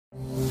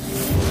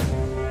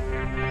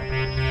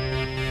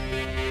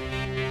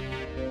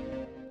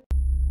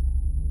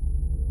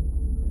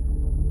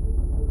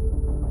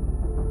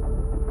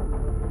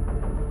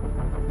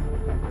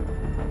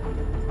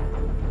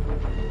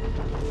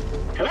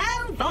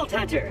Vault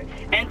Hunter,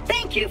 and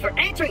thank you for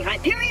answering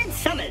Hyperion's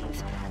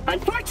summons.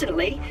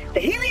 Unfortunately,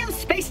 the Helios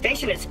space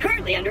station is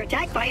currently under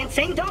attack by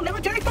insane Dome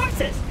military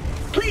forces.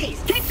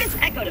 Please take this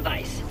Echo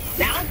device.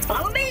 Now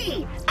follow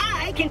me.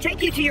 I can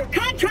take you to your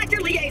contractor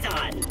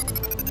liaison.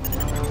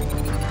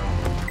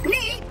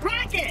 Neat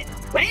rocket.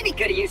 Randy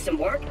could have used some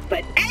work,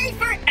 but A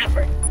for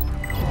effort.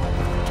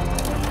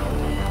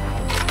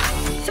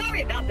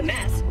 Sorry about the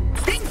mess.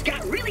 Things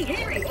got really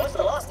hairy once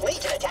the Lost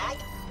Legion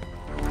attacked.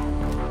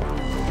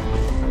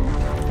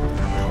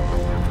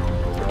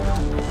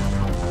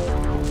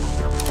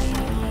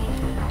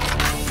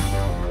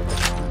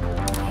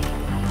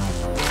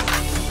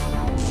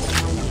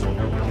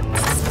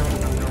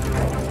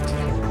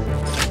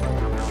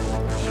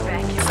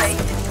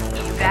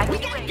 We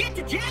gotta get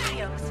to Jack!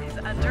 Helios is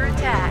under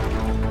attack.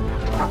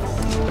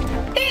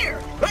 Here,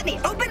 let me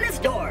open this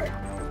door.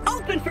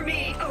 Open for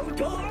me, oh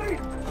door!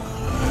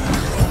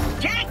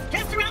 Jack's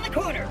just around the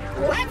corner.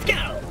 Let's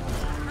go!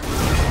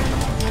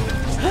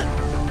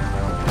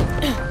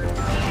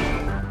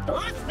 The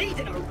Lost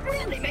Legion are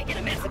really making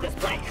a mess of this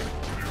place.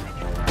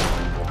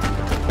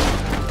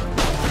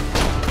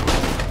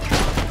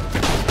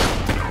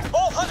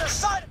 Vault Hunter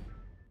side!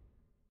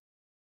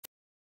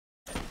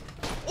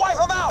 Wipe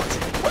them out!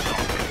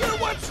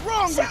 What's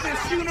wrong with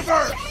this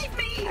universe? Save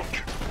me!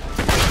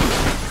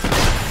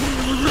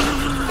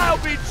 I'll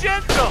be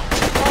gentle!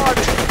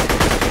 Marty!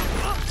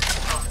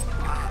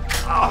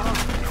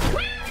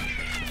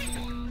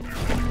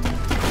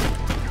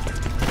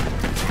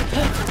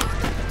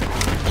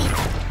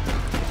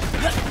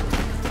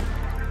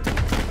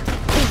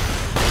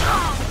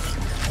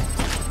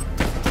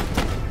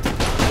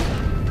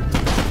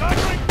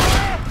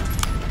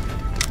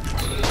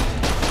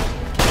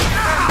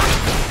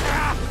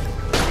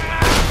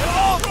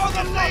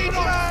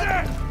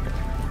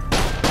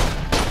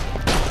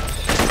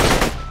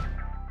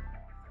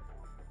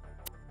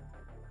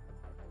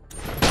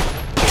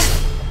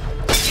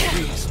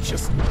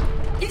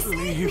 You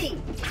saved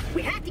me!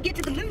 We have to get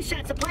to the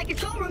moonshot supply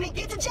control room and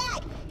get to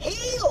Jack!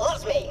 He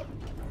loves me!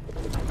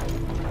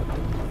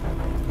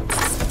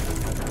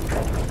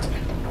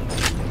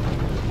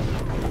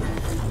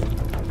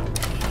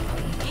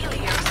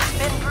 Helios has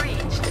been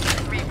breached.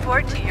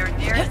 Report to your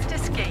nearest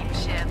escape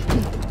ship.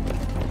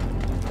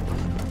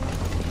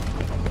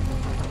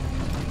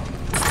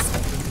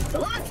 The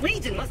Lost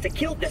Legion must have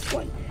killed this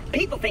one.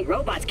 People think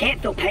robots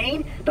can't feel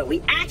pain, but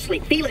we actually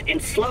feel it in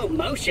slow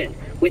motion,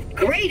 with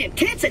great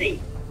intensity.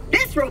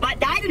 This robot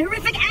died in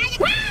horrific agony.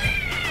 Did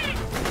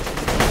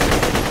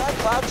that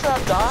cloud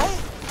trap die?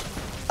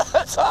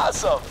 That's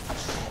awesome!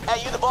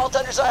 Hey, you the Vault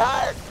Hunters I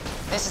hired?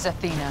 This is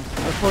Athena,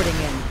 reporting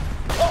in.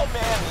 Oh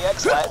man, the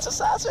X-Science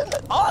assassin?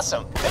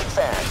 Awesome! Big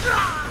fan!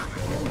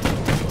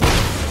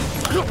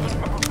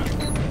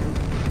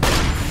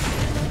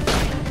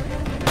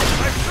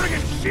 My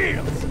friggin'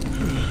 shields!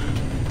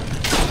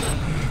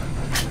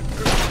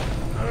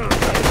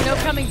 There's no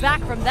coming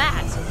back from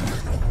that.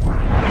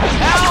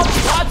 Help!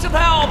 Lots of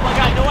help! I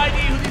got no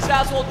idea who these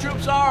asshole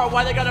troops are or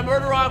why they got a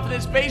murder on for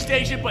this space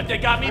station, but they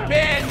got me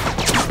pinned!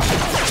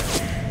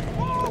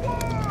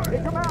 Forward!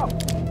 Hey, come out!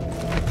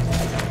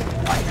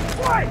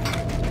 Fight!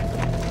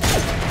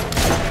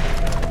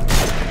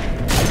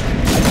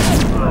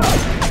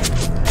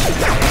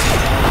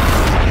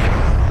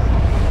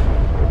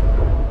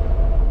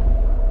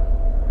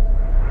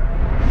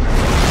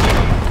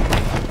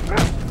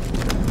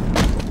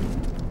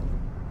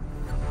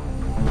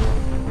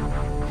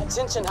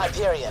 Attention,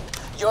 Hyperion.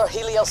 Your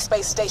Helios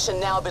space station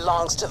now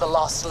belongs to the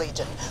Lost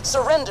Legion.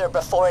 Surrender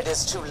before it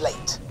is too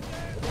late.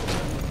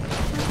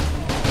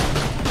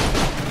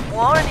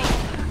 Warning.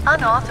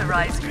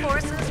 Unauthorized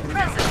forces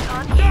present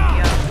on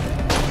Helios.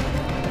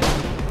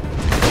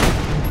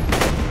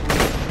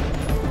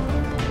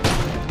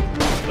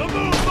 The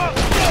move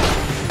must go!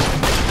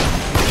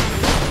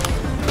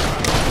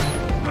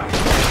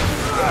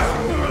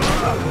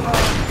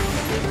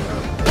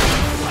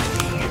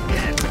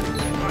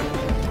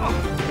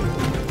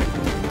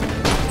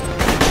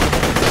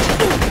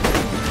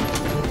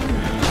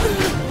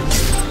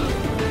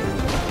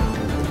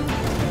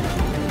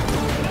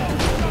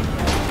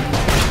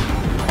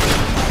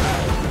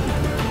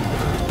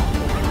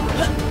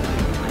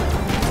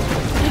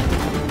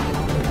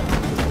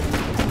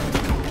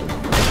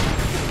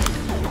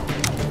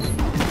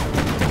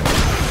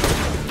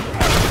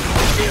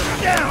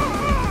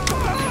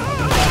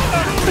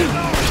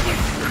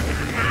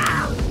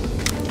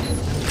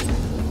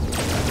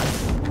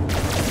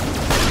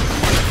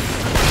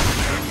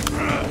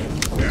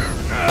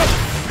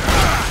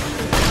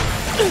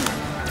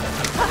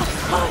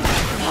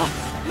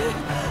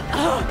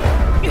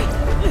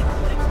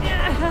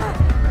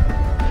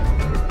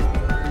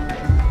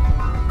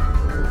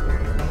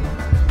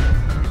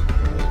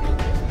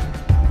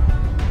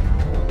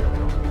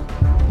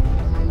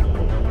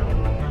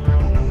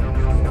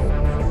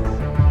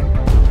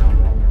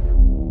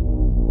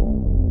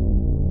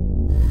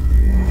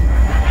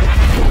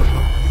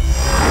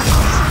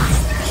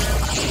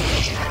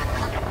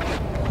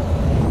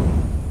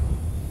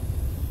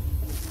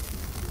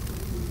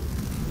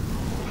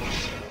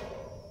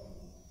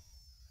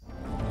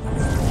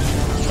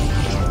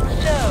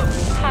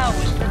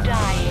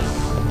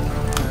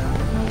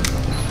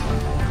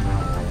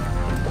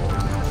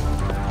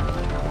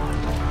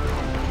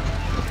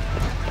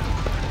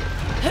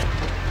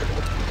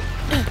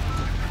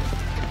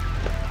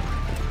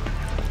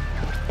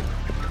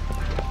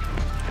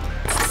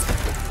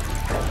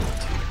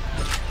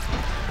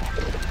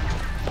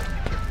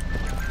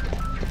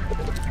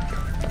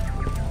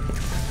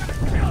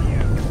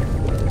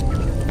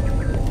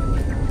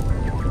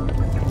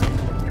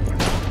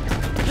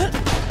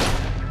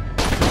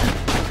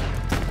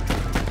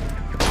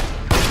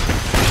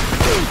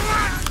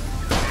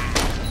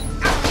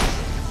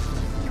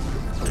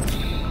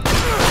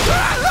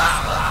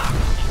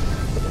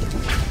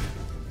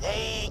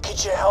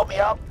 Can't you help me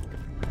up?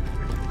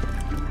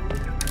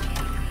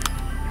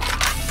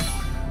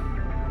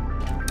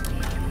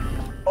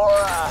 Or,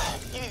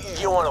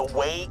 you want to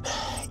wait?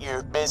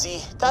 You're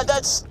busy?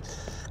 That's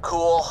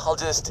cool. I'll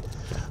just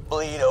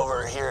bleed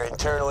over here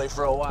internally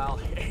for a while.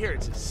 I hear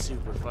it's a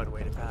super fun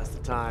way to pass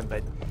the time,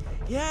 but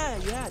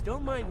yeah,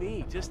 don't mind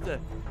me. Just the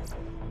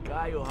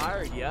guy who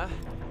hired ya.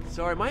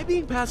 Sorry, am I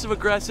being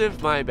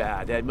passive-aggressive? My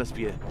bad. That must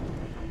be a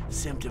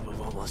symptom of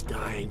almost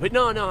dying. But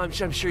no, I'm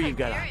sure you've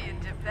got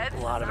a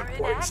lot of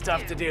important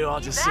stuff to do. I'll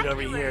just sit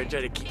over here and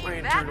try to keep my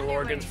internal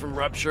organs from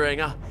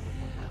rupturing. I'll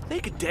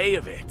make a day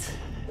of it.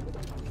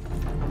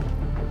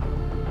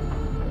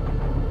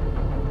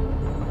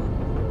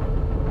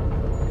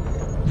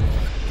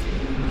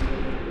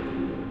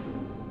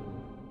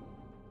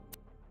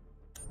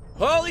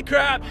 Holy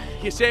crap!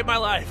 You saved my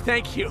life.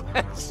 Thank you.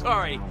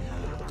 Sorry.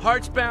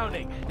 Heart's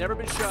pounding. Never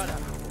been shot at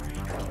before.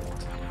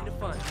 Kind of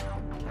fun,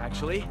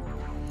 actually.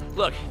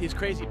 Look, these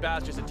crazy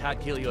bastards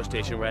attacked Helio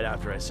Station right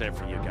after I sent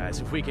for you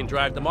guys. If we can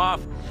drive them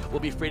off,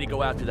 we'll be free to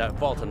go after that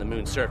vault on the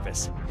moon's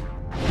surface.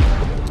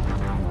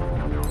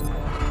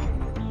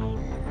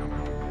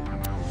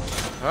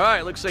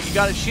 Alright, looks like you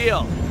got a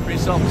shield. Pretty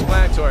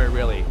self-explanatory,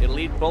 really. It'll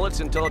eat bullets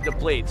until it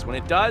depletes. When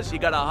it does, you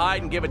gotta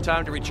hide and give it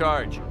time to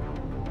recharge.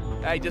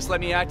 Hey, just let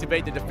me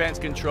activate the defense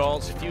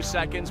controls. A few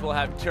seconds, we'll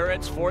have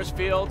turrets, force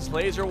fields,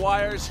 laser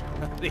wires.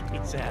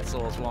 These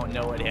assholes won't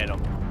know what hit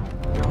them.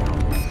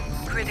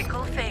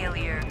 Critical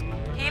failure.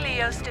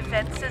 Helios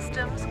defense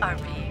systems are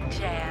being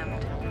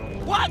jammed.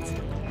 What?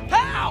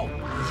 How?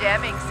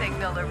 Jamming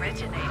signal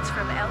originates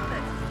from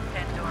Elpis,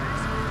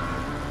 Pandora's moon.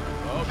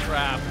 Oh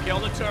crap, kill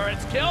the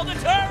turrets, kill the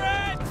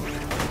turrets!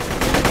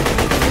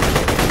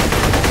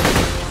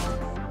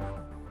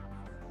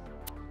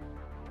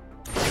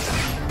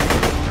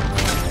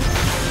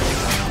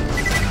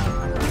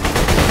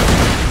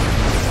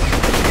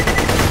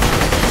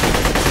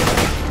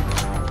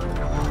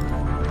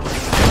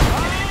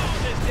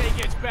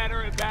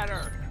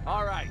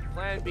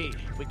 Plan B.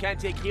 If we can't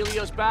take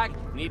Helios back,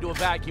 we need to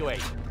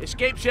evacuate.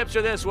 Escape ships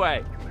are this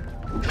way.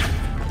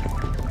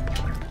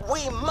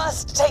 We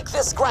must take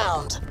this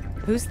ground.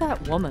 Who's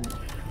that woman?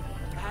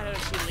 I don't know,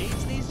 she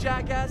leads these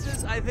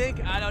jackasses, I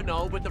think? I don't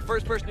know, but the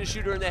first person to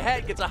shoot her in the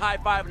head gets a high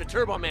five in a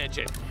turbo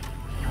mansion.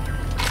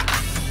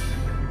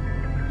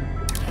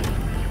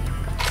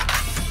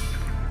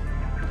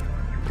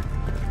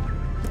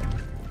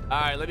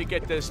 Alright, let me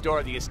get this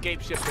door. The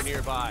escape ships are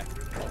nearby.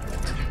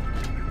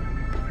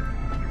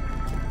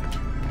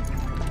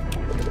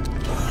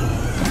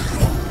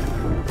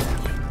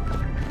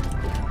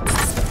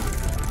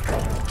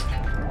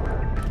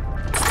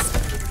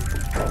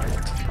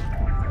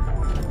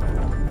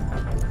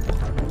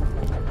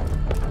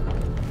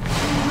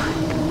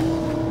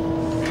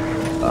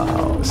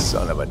 Oh,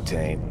 son of a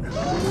taint.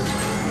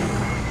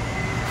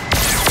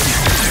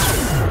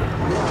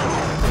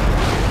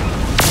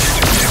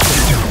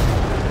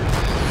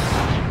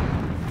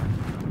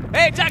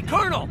 Hey, it's that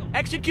Colonel!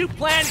 Execute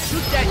plan,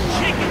 shoot that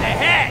chick in the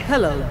head!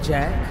 Hello,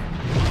 Jack.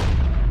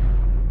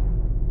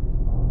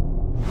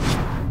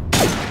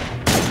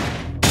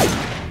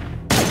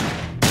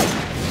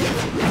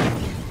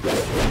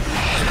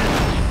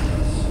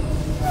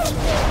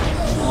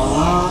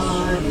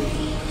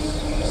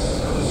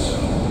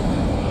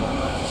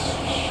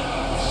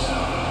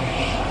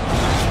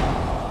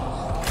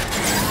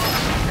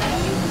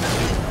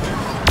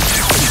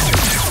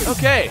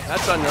 Okay,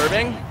 that's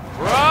unnerving.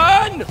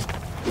 Run!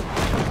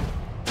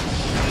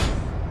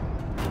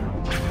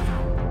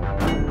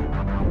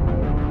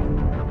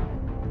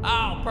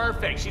 Oh,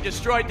 perfect. She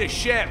destroyed the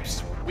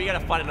ships. We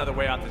gotta find another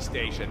way out the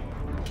station.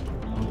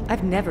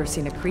 I've never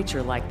seen a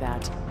creature like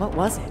that. What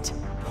was it?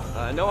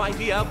 No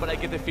idea, but I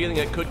get the feeling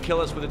it could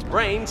kill us with its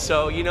brain,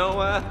 so, you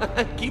know,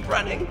 keep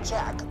running.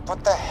 Jack,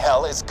 what the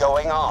hell is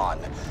going on?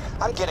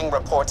 I'm getting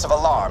reports of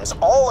alarms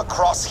all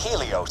across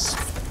Helios.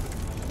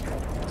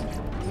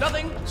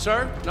 Nothing,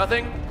 sir.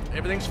 Nothing.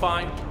 Everything's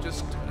fine.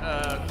 Just,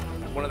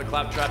 one of the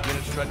claptrap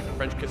units tried to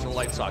French kiss a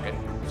light socket,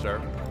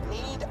 sir.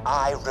 Need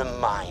I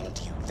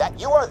remind you that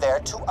you are there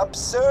to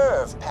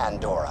observe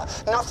Pandora,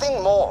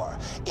 nothing more.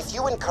 If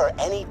you incur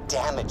any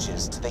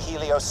damages to the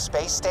Helios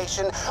space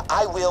station,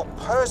 I will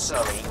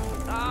personally...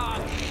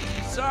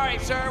 Sorry,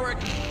 sir. We're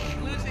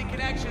losing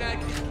connection.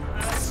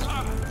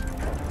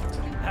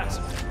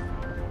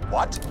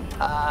 What?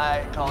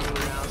 I called you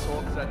an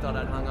asshole because I thought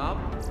I'd hung up.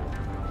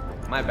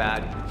 My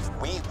bad.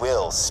 We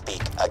will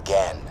speak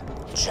again,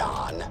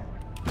 John.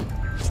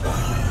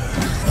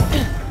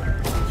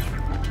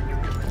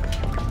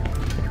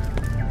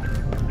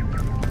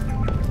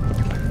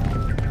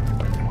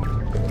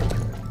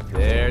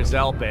 There's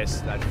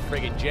Elpis. That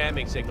friggin'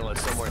 jamming signal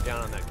is somewhere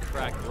down on that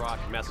cracked rock,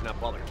 messing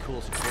up all the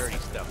cool security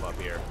stuff up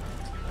here.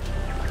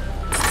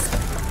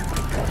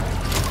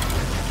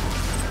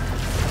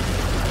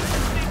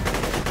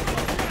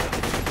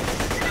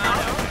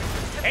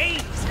 Hey!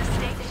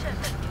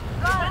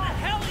 Why the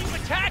hell are you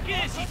attacking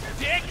us, you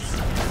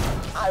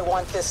dicks? I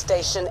want this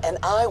station, and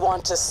I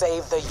want to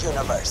save the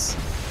universe.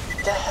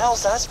 The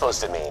hell's that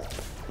supposed to mean?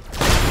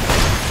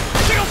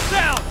 Signal set!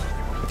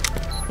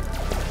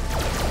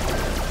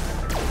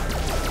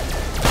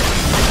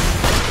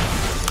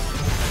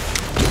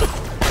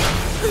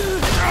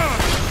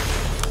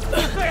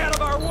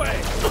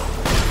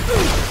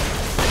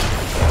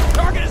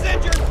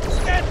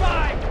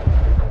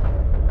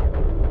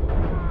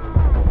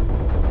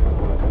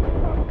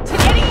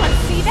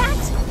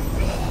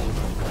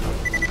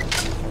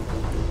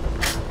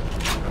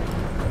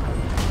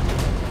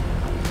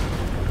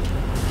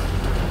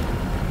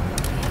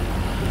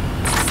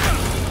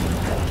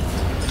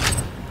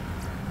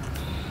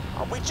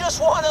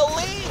 just want to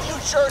leave, you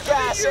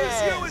jerk-asses!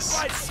 Use you as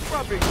my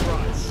scrubbing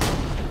brush.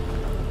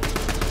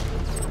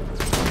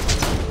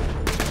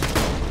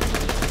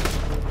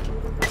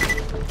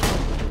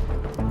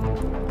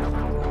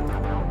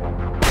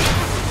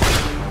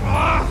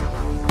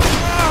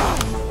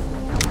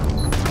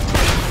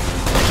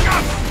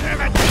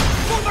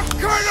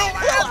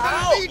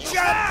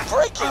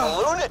 Freaking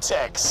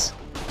lunatics!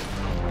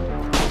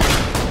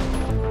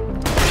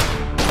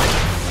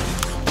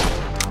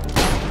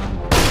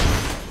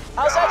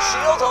 How's that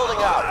shield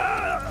holding up?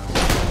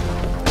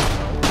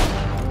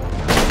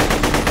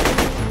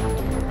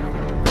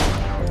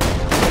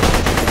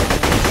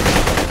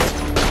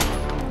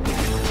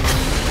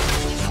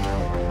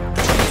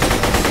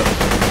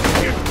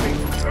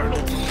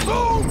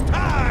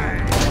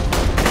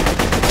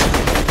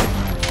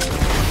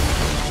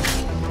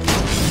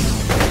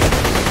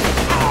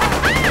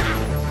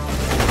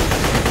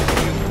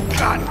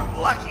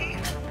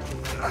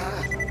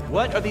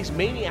 What are these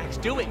maniacs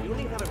doing? You don't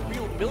even have a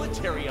real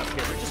military up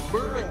here. They're just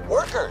murdering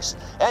Workers.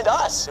 And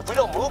us, if we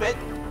don't move it.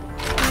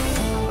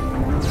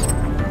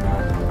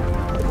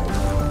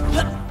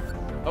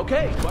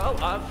 Okay, well,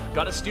 I've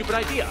got a stupid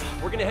idea.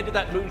 We're gonna head to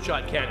that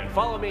moonshot cannon.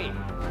 Follow me.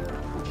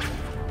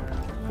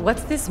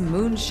 What's this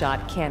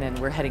moonshot cannon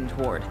we're heading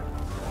toward?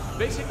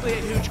 Basically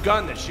a huge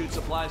gun that shoots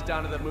supplies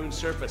down to the moon's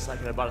surface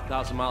like at about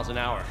 1,000 miles an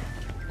hour.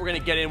 We're gonna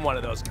get in one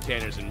of those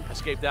containers and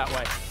escape that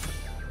way.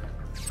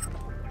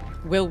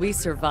 Will we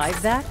survive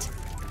that?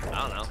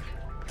 I don't know.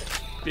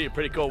 Be a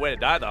pretty cool way to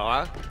die, though,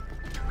 huh?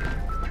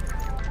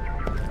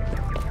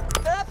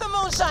 They're at the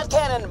moonshot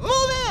cannon!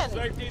 Move in!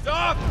 Safety's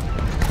off!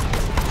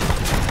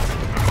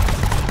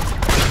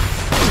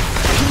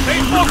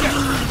 Stay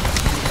focused!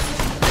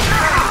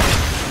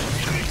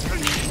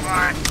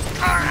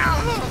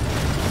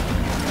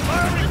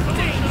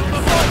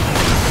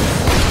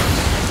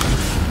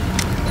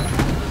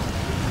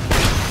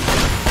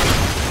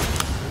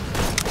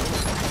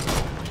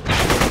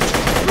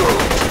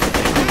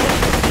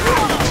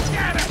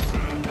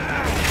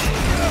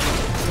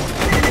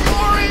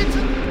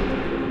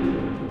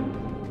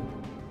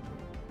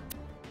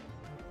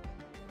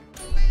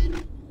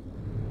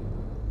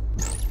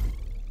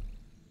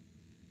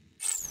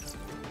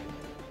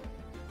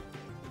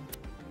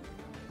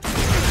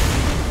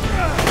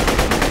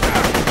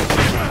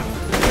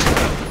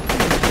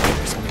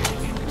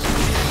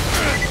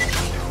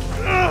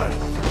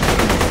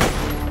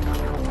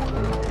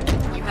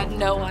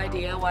 No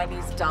idea why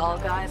these doll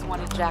guys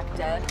wanted Jack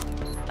dead?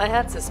 I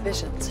had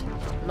suspicions.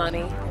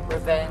 Money,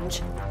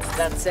 revenge.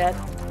 That said,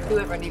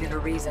 whoever needed a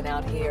reason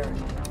out here.